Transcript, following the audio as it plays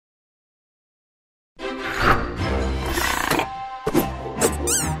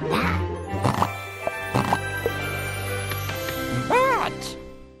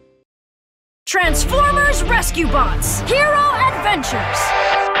Transformers Rescue Bots, Hero Adventures!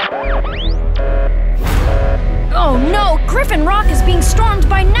 Oh no, Griffin Rock is being stormed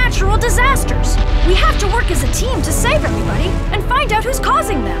by natural disasters. We have to work as a team to save everybody and find out who's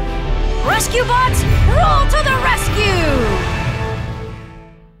causing them. Rescue Bots, roll to the rescue!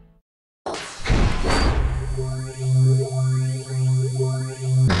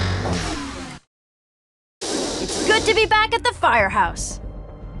 It's good to be back at the firehouse.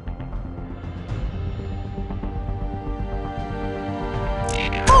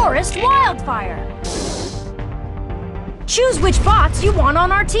 Forest wildfire. Choose which bots you want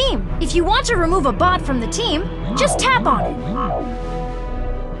on our team. If you want to remove a bot from the team, just tap on it.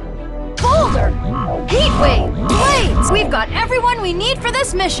 Boulder, Heatwave, Blades. We've got everyone we need for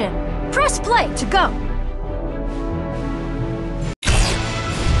this mission. Press play to go.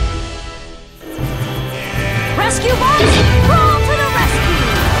 Rescue bots, roll to the rescue!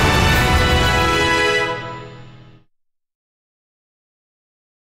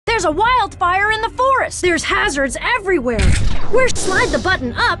 There's a wildfire in the forest. There's hazards everywhere. Slide the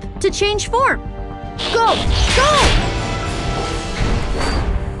button up to change form. Go, go!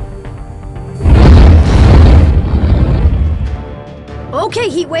 Okay,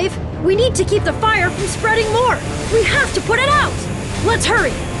 Heatwave. We need to keep the fire from spreading more. We have to put it out. Let's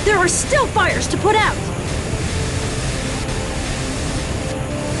hurry. There are still fires to put out.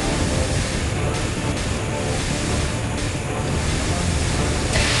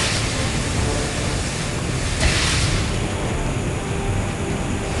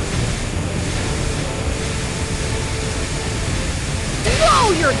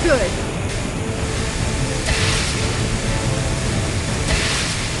 Whoa, you're good.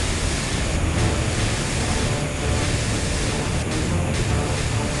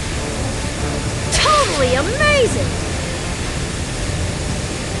 Totally amazing!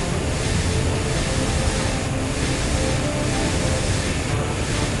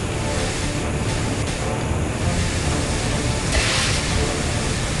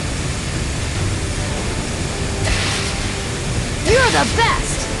 You're the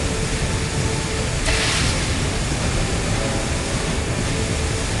best!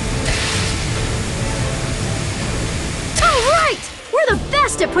 All right! We're the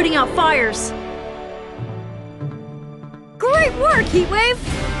best at putting out fires! Great work, Heatwave!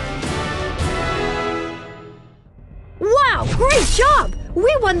 Wow, great job!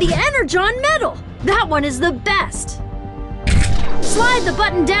 We won the Energon medal! That one is the best! Slide the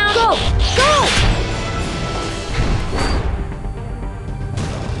button down. Go! Go!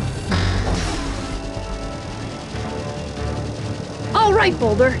 All right,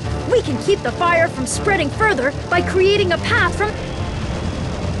 Boulder. We can keep the fire from spreading further by creating a path from...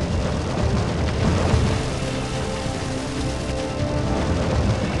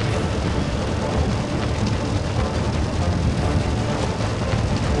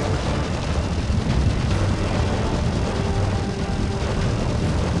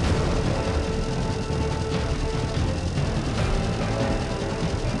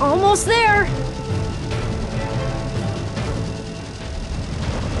 Almost there!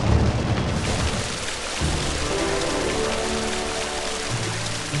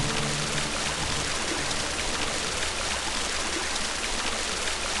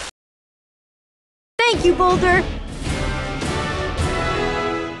 Thank you, Boulder!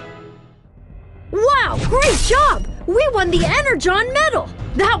 Wow, great job! We won the Energon medal!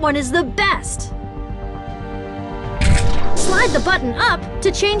 That one is the best! Slide the button up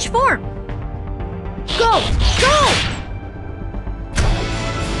to change form. Go! Go!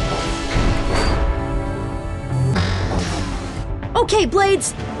 Okay,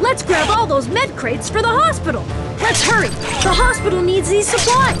 Blades, let's grab all those med crates for the hospital. Let's hurry. The hospital needs these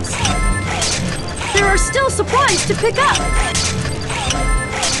supplies. There are still supplies to pick up.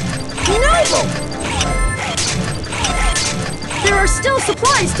 Noble! There are still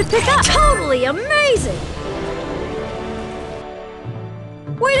supplies to pick up. Totally amazing!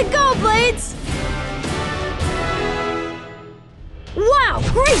 Way to go, Blades! Wow,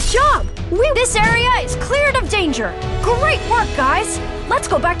 great job! This area is cleared of danger. Great work, guys! Let's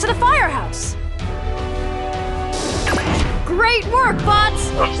go back to the firehouse. Great work, bots!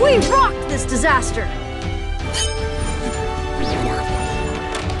 We rocked this disaster!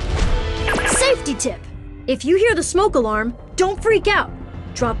 Safety tip. If you hear the smoke alarm, don't freak out.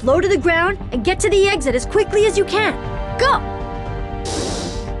 Drop low to the ground and get to the exit as quickly as you can. Go!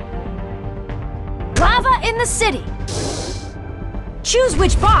 Lava in the city. Choose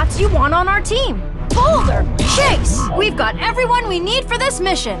which bots you want on our team. Boulder, Chase! We've got everyone we need for this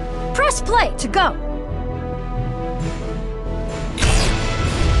mission. Press play to go.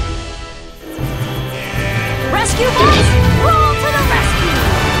 Rescue bots, roll to the rescue!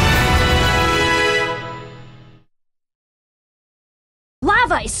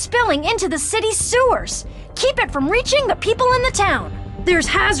 Lava is spilling into the city's sewers. Keep it from reaching the people in the town. There's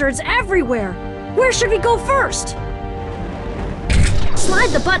hazards everywhere. Where should we go first? Slide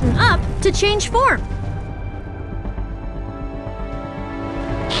the button up to change form.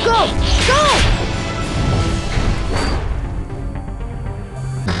 Go! Go!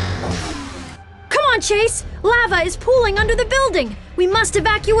 Come on, Chase! Lava is pooling under the building! We must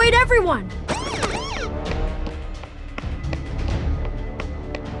evacuate everyone!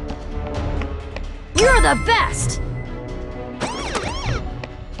 You're the best!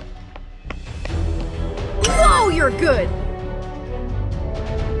 Whoa, you're good!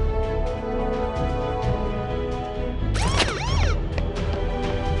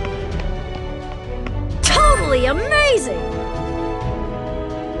 Totally amazing!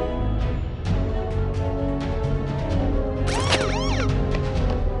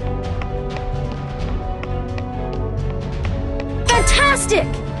 Fantastic!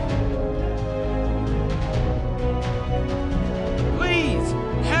 Please,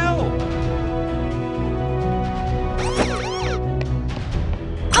 help!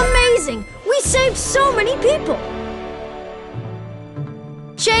 Amazing! We saved so many people!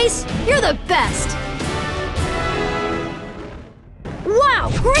 Chase, you're the best!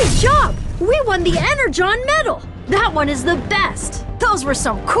 Wow, great job! We won the Energon medal! That one is the best! Those were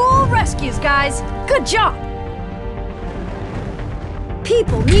some cool rescues, guys! Good job!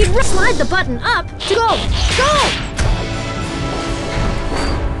 People need slide the button up to go! Go!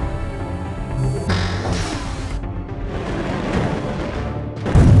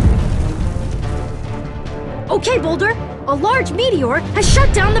 Okay, Boulder. A large meteor has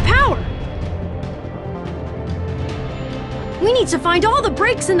shut down the power. We need to find all the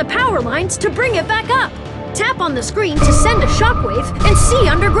breaks in the power lines to bring it back up. Tap on the screen to send a shockwave and see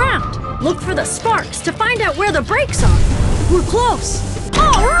underground. Look for the sparks to find out where the breaks are. We're close.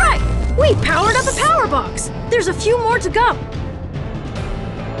 All right! We powered up a power box. There's a few more to go.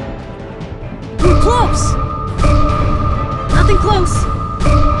 We're close. Nothing close.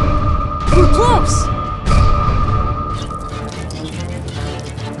 We're close.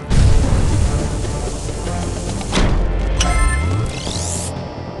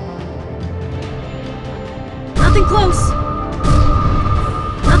 Nothing close.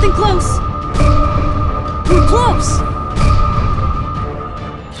 Nothing close. We're close.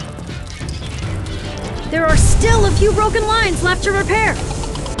 There are still a few broken lines left to repair.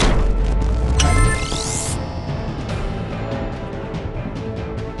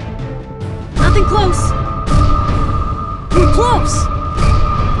 Nothing close. We're close.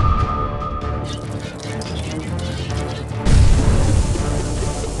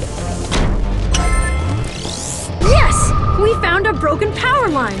 Yes! We found a broken power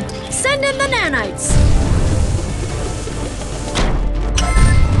line. Send in the nanites.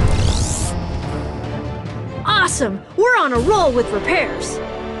 Awesome! We're on a roll with repairs.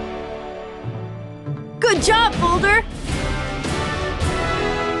 Good job, Boulder!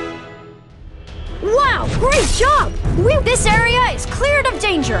 Wow, great job! This area is cleared of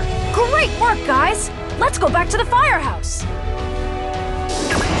danger. Great work, guys! Let's go back to the firehouse.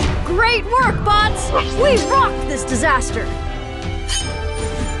 Great work, bots! We rocked this disaster.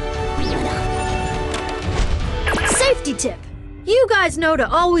 Safety tip. You guys know to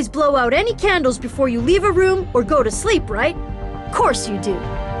always blow out any candles before you leave a room or go to sleep, right? Of course you do.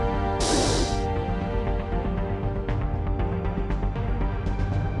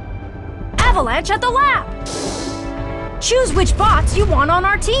 Avalanche at the lab! Choose which bots you want on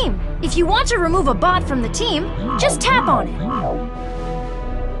our team. If you want to remove a bot from the team, just tap on it.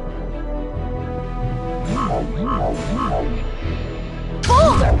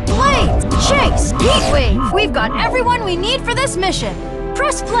 Boulder, Blades, Chase, Heatwave! We've got everyone we need for this mission.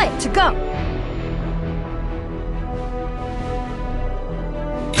 Press play to go.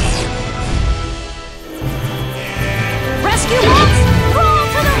 Rescue bots, roll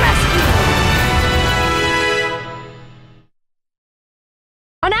to the rescue!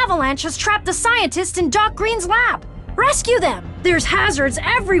 An avalanche has trapped the scientists in Doc Green's lab. Rescue them! There's hazards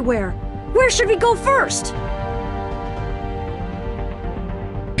everywhere. Where should we go first?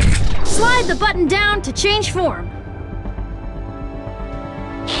 Slide the button down to change form.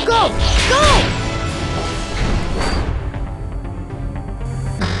 Go! Go!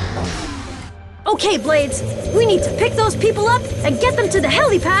 Okay, Blades. We need to pick those people up and get them to the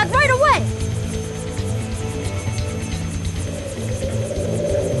helipad right away!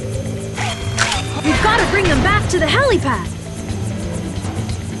 We've got to bring them back to the helipad!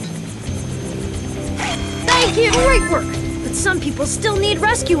 They Thank you! Great work! But some people still need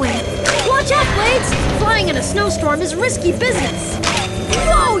rescuing. Watch out, Blades! Flying in a snowstorm is risky business.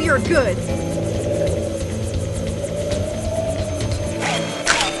 Whoa, you're good!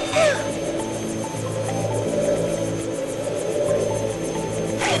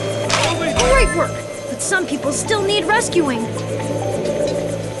 Great work! But some people still need rescuing.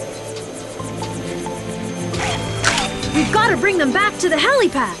 We've got to bring them back to the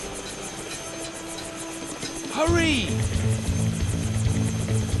helipad. Hurry!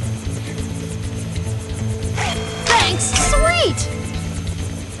 Thanks! Sweet!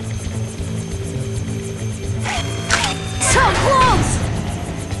 So close!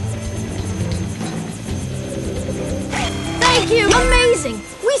 Thank you! Amazing!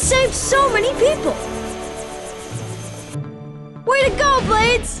 We saved so many people! Way to go,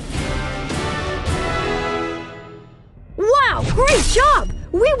 Blades! Wow, great job!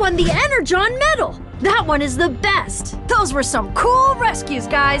 We won the Energon medal! That one is the best! Those were some cool rescues,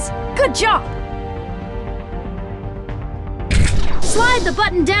 guys! Good job! Slide the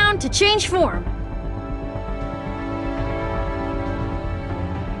button down to change form.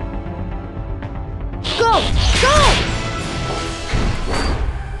 Go! Go!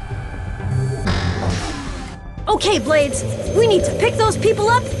 Okay, Blades, we need to pick those people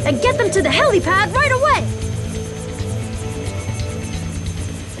up and get them to the helipad right away!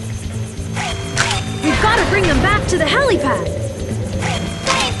 We've got to bring them back to the helipad!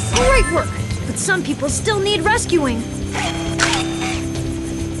 Thanks! Great work! But some people still need rescuing.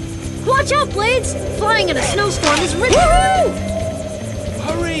 Watch out, Blades! Flying in a snowstorm is risky. Woohoo!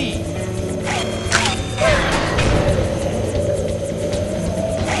 Hurry!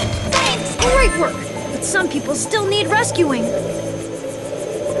 Thanks! Great work! But some people still need rescuing.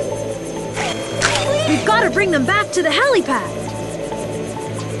 We've got to bring them back to the helipad.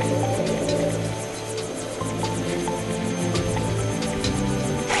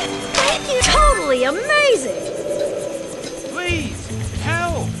 Thank you! Totally amazing! Please,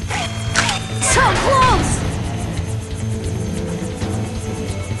 help! So close!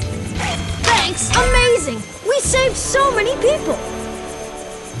 Thanks! Amazing! We saved so many people!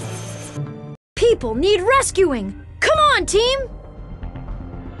 People need rescuing! Come on, team!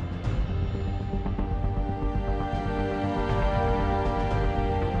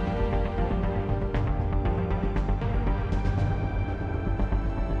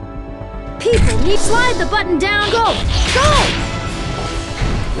 People need... Slide the button down. Go! Go!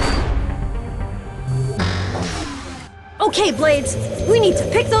 Okay, Blades, we need to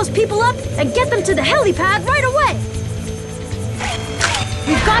pick those people up and get them to the helipad right away!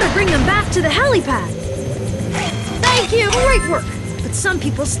 We've got to bring them back to the helipad! Thank you! Great work! But some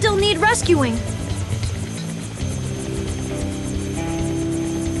people still need rescuing.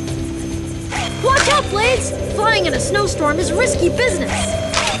 Watch out, Blades! Flying in a snowstorm is risky business.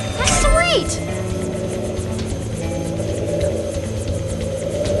 Sweet!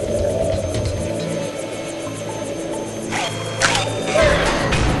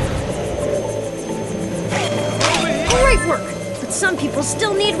 Great work! But some people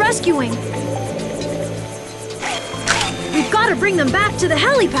still need rescuing. We've got to bring them back to the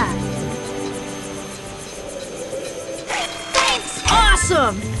helipad. Thanks!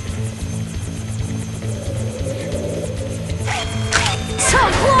 Awesome! So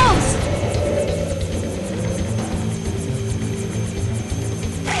close!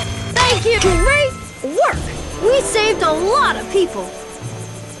 Thank you! Great work! We saved a lot of people.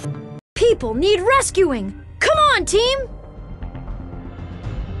 People need rescuing. Come on, team!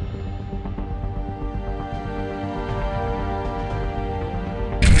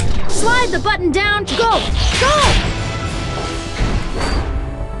 Slide the button down to go! Go!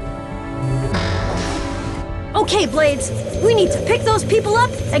 Okay, Blades, we need to pick those people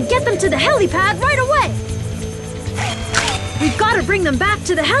up and get them to the helipad right away! We've got to bring them back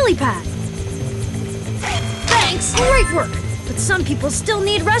to the helipad! Thanks! Great work! But some people still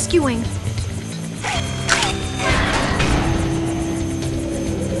need rescuing.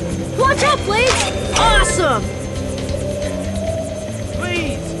 Watch out, Blades! Awesome!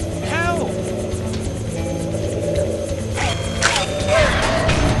 Please, help!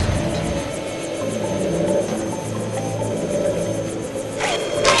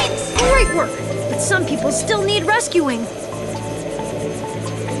 Great work! But some people still need rescuing.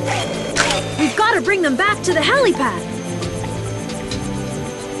 We've got to bring them back to the helipad.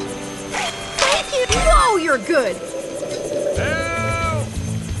 Thank you! Whoa, you're good! Help!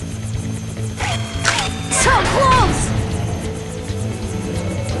 So close!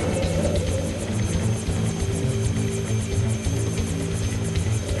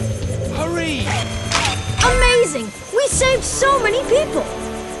 Hurry! Amazing! We saved so many people!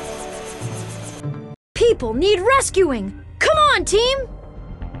 People need rescuing! Come on, team!